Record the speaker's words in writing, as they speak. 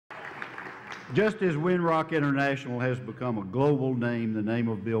Just as Winrock International has become a global name, the name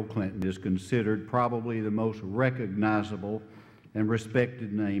of Bill Clinton is considered probably the most recognizable and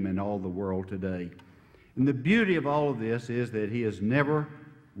respected name in all the world today. And the beauty of all of this is that he has never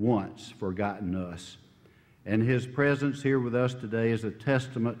once forgotten us. And his presence here with us today is a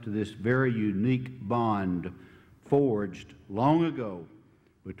testament to this very unique bond forged long ago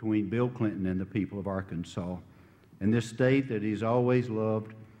between Bill Clinton and the people of Arkansas, and this state that he's always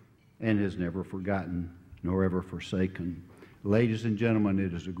loved and has never forgotten nor ever forsaken. Ladies and gentlemen,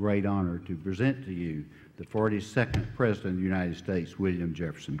 it is a great honor to present to you the 42nd President of the United States, William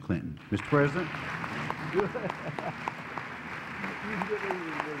Jefferson Clinton. Mr. President.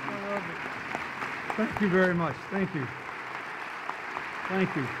 Thank you very much. Thank you.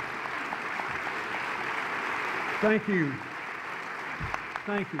 Thank you. Thank you.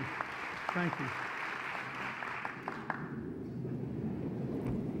 Thank you. Thank you.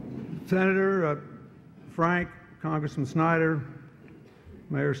 Senator Frank, Congressman Snyder,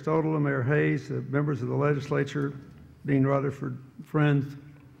 Mayor Stodel, Mayor Hayes, members of the legislature, Dean Rutherford, friends,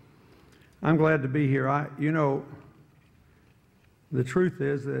 I'm glad to be here. You know, the truth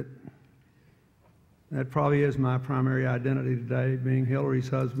is that probably is my primary identity today, being Hillary's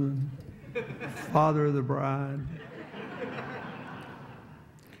husband, father of the bride.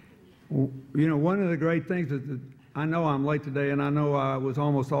 You know, one of the great things that I know I'm late today, and I know I was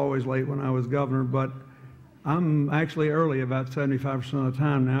almost always late when I was governor, but I'm actually early about 75% of the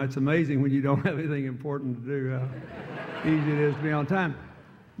time now. It's amazing when you don't have anything important to do how easy it is to be on time.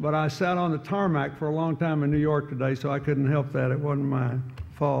 But I sat on the tarmac for a long time in New York today, so I couldn't help that. It wasn't my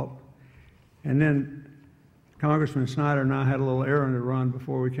fault. And then Congressman Snyder and I had a little errand to run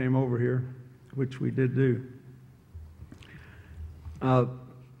before we came over here, which we did do. I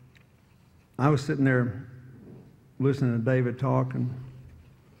was sitting there listening to David talk and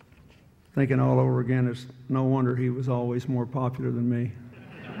thinking all over again, it's no wonder he was always more popular than me.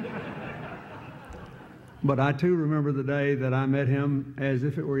 But I too remember the day that I met him as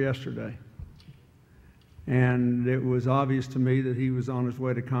if it were yesterday. And it was obvious to me that he was on his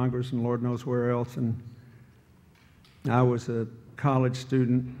way to Congress and Lord knows where else. And I was a college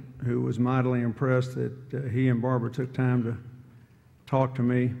student who was mightily impressed that he and Barbara took time to talk to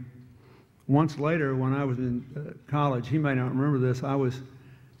me. Once later, when I was in college, he may not remember this, I was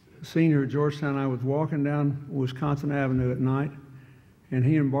a senior at Georgetown. I was walking down Wisconsin Avenue at night, and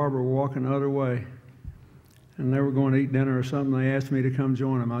he and Barbara were walking the other way. And they were going to eat dinner or something. They asked me to come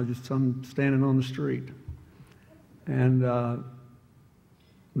join them. I was just standing on the street. And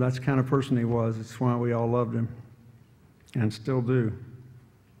that's the kind of person he was. It's why we all loved him and still do.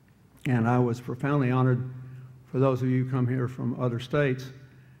 And I was profoundly honored, for those of you who come here from other states,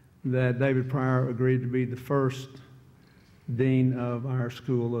 that David Pryor agreed to be the first dean of our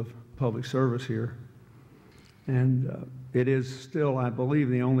School of Public Service here. And it is still, I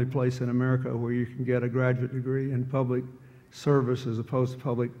believe, the only place in America where you can get a graduate degree in public service as opposed to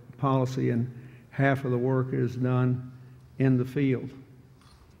public policy, and half of the work is done in the field,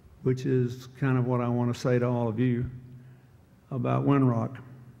 which is kind of what I want to say to all of you about Winrock.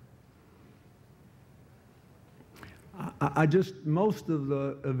 Most of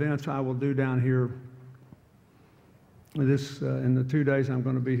the events I will do down here in the 2 days I'm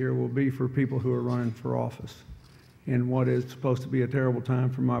going to be here will be for people who are running for office in what is supposed to be a terrible time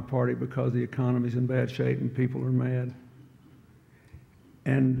for my party because the economy's in bad shape and people are mad.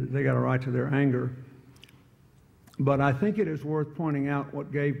 And they got a right to their anger. But I think it is worth pointing out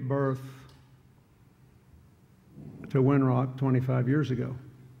what gave birth to Winrock 25 years ago.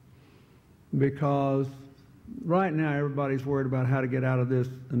 Because right now everybody's worried about how to get out of this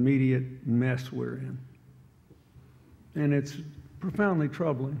immediate mess we're in. And it's profoundly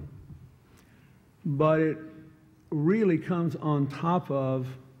troubling. But it really comes on top of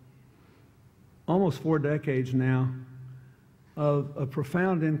almost 4 decades now of a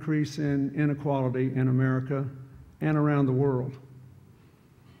profound increase in inequality in America and around the world.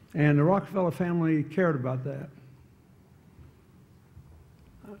 And the Rockefeller family cared about that.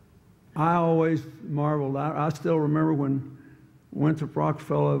 I always marveled. I still remember when Winthrop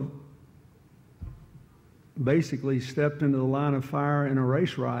Rockefeller basically stepped into the line of fire in a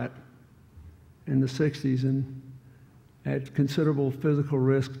race riot in the 60s and at considerable physical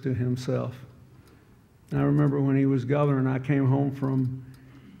risk to himself. I remember when he was governor and I came home from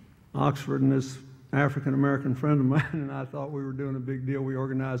Oxford, and this African-American friend of mine and I thought we were doing a big deal. We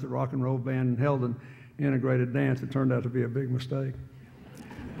organized a rock and roll band and held an integrated dance. It turned out to be a big mistake.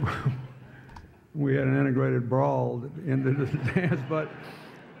 We had an integrated brawl that ended the dance, but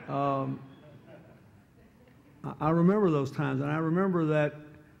I remember those times, and I remember that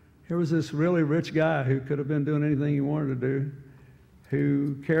Here was this really rich guy who could have been doing anything he wanted to do,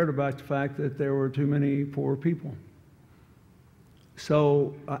 who cared about the fact that there were too many poor people.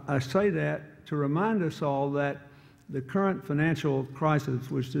 So I say that to remind us all that the current financial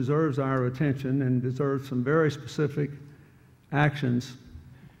crisis, which deserves our attention and deserves some very specific actions,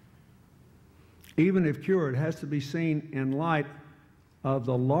 even if cured, has to be seen in light of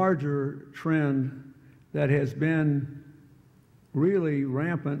the larger trend that has been really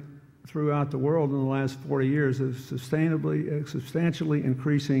rampant throughout the world in the last 40 years of substantially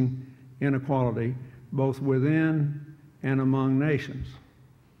increasing inequality, both within and among nations.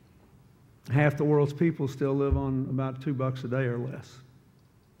 Half the world's people still live on about $2 a day or less.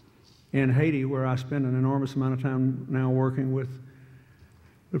 In Haiti, where I spend an enormous amount of time now working with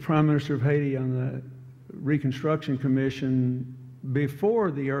the Prime Minister of Haiti on the Reconstruction Commission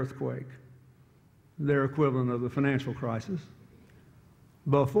before the earthquake, their equivalent of the financial crisis,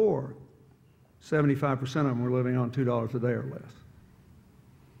 before 75% of them were living on $2 a day or less.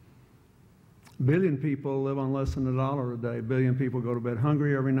 A billion people live on less than $1 a day. A billion people go to bed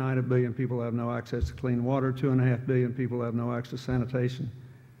hungry every night. A billion people have no access to clean water. 2.5 billion people have no access to sanitation.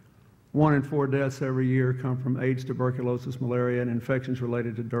 1 in 4 deaths every year come from AIDS, tuberculosis, malaria, and infections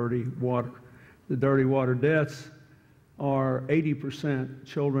related to dirty water. The dirty water deaths are 80%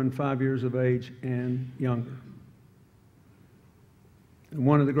 children 5 years of age and younger. And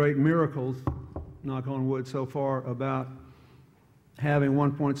one of the great miracles, knock on wood, so far about having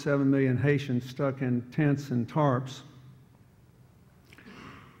 1.7 million Haitians stuck in tents and tarps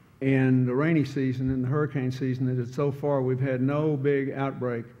in the rainy season and the hurricane season is that so far we've had no big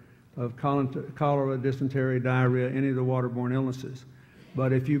outbreak of cholera, dysentery, diarrhea, any of the waterborne illnesses.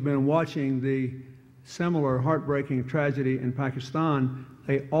 But if you've been watching the similar heartbreaking tragedy in Pakistan,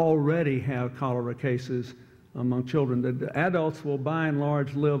 they already have cholera cases among children. The adults will by and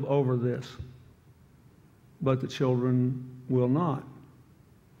large live over this, but the children will not.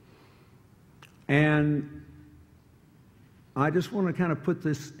 And I just want to kind of put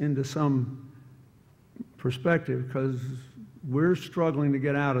this into some perspective because we're struggling to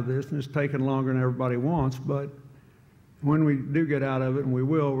get out of this, and it's taking longer than everybody wants, but when we do get out of it, and we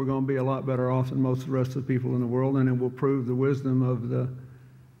will, we're going to be a lot better off than most of the rest of the people in the world, and it will prove the wisdom of the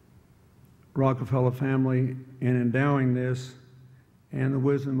Rockefeller family in endowing this and the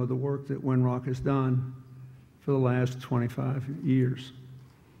wisdom of the work that Winrock has done for the last 25 years.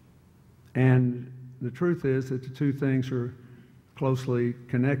 And the truth is that the two things are closely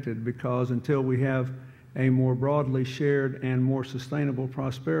connected because until we have a more broadly shared and more sustainable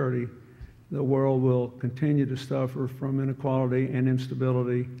prosperity, the world will continue to suffer from inequality and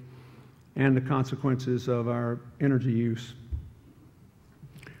instability and the consequences of our energy use.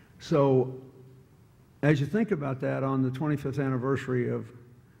 So as you think about that on the 25th anniversary of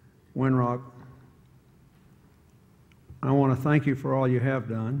Winrock, I want to thank you for all you have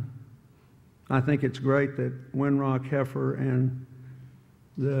done. I think it's great that Winrock, Heifer, and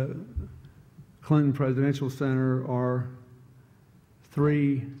the Clinton Presidential Center are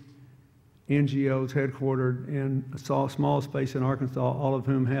 3 NGOs headquartered in a small space in Arkansas, all of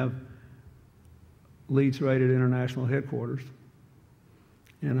whom have Leeds-rated international headquarters.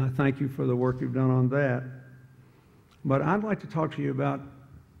 And I thank you for the work you've done on that. But I'd like to talk to you about,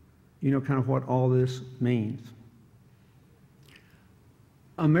 kind of what all this means.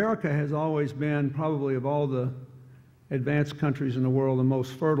 America has always been, probably of all the advanced countries in the world, the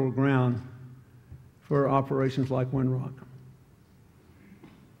most fertile ground for operations like Winrock.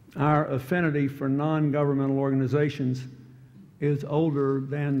 Our affinity for non-governmental organizations is older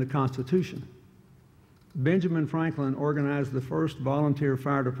than the Constitution. Benjamin Franklin organized the first volunteer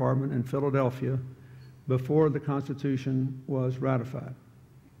fire department in Philadelphia before the Constitution was ratified.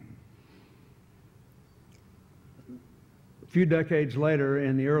 A few decades later,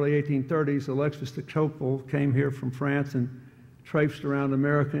 in the early 1830s, Alexis de Tocqueville came here from France and traipsed around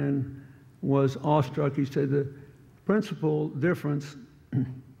America and was awestruck. He said the principal difference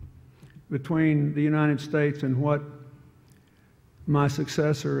between the United States and what my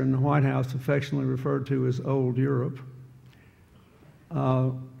successor in the White House affectionately referred to as old Europe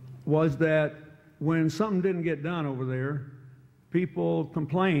was that when something didn't get done over there, people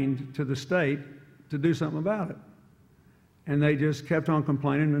complained to the state to do something about it. And they just kept on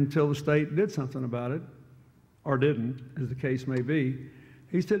complaining until the state did something about it, or didn't, as the case may be.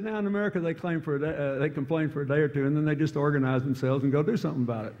 He said, now in America they complain for a day or two, and then they just organize themselves and go do something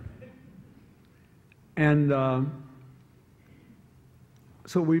about it. And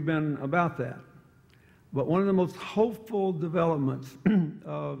so we've been about that. But one of the most hopeful developments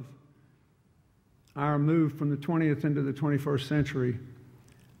of our move from the 20th into the 21st century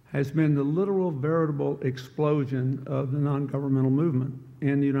has been the literal, veritable explosion of the non-governmental movement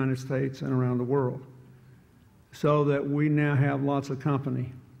in the United States and around the world, so that we now have lots of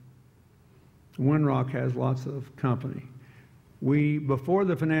company. Winrock has lots of company. Before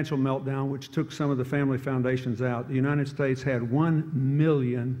the financial meltdown, which took some of the family foundations out, the United States had 1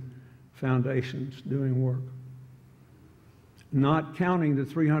 million foundations doing work, not counting the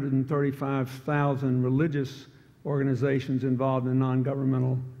 335,000 religious organizations involved in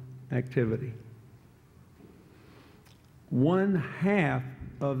non-governmental activity. 1/2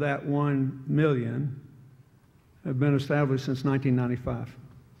 of that 1 million have been established since 1995.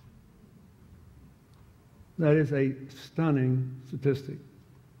 That is a stunning statistic.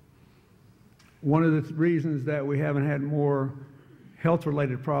 One of the reasons that we haven't had more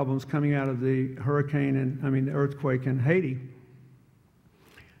health-related problems coming out of the the earthquake in Haiti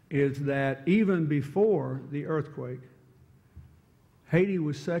is that even before the earthquake, Haiti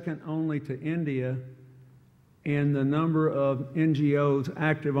was second only to India in the number of NGOs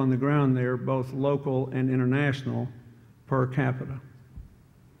active on the ground there, both local and international, per capita.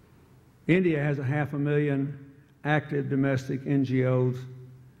 India has 500,000 active domestic NGOs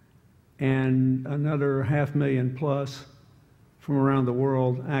and another 500,000 plus from around the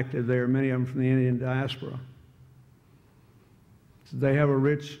world active there, many of them from the Indian diaspora. So they have a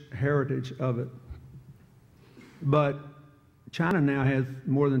rich heritage of it. But China now has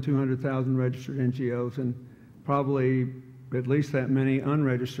more than 200,000 registered NGOs and probably at least that many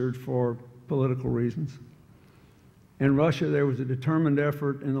unregistered for political reasons. In Russia, there was a determined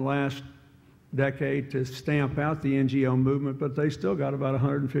effort in the last decade to stamp out the NGO movement, but they still got about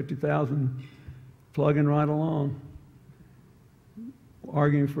 150,000 plugging right along,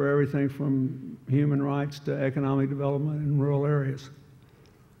 arguing for everything from human rights to economic development in rural areas.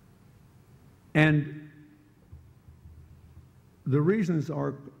 And the reasons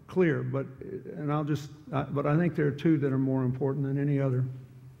are clear, but I think there are two that are more important than any other.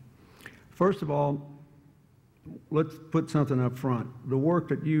 First of all, let's put something up front. The work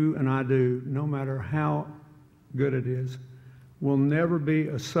that you and I do, no matter how good it is, will never be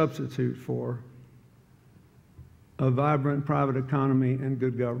a substitute for a vibrant private economy and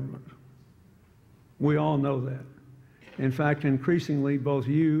good government. We all know that. In fact, increasingly, both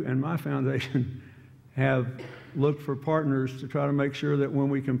you and my foundation have looked for partners to try to make sure that when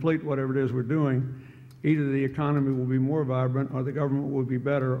we complete whatever it is we're doing, either the economy will be more vibrant or the government will be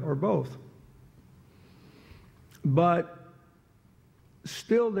better, or both. But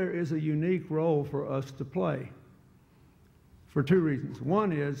still, there is a unique role for us to play for two reasons.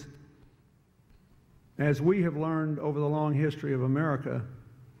 One is, as we have learned over the long history of America,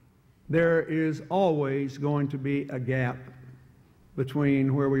 there is always going to be a gap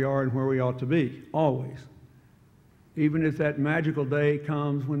between where we are and where we ought to be, always. Even if that magical day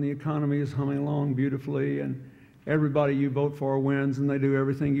comes when the economy is humming along beautifully and everybody you vote for wins and they do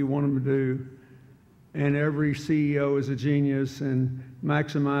everything you want them to do, and every CEO is a genius and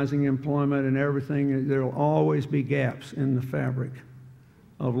maximizing employment and everything, there will always be gaps in the fabric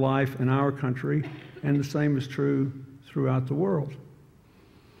of life in our country, and the same is true throughout the world.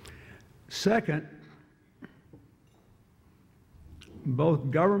 Second,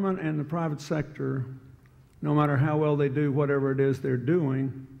 both government and the private sector, no matter how well they do whatever it is they're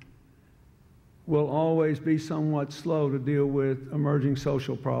doing, will always be somewhat slow to deal with emerging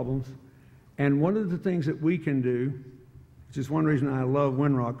social problems. And one of the things that we can do, which is one reason I love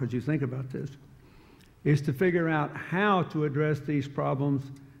Winrock, because you think about this, is to figure out how to address these problems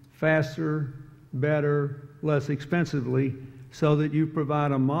faster, better, less expensively, so that you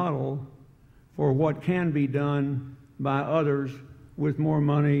provide a model for what can be done by others with more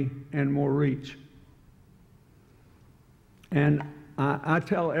money and more reach. And I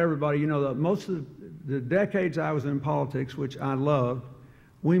tell everybody, you know, that most of the decades I was in politics, which I loved,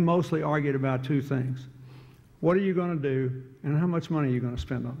 we mostly argued about two things. What are you going to do, and how much money are you going to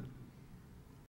spend on it?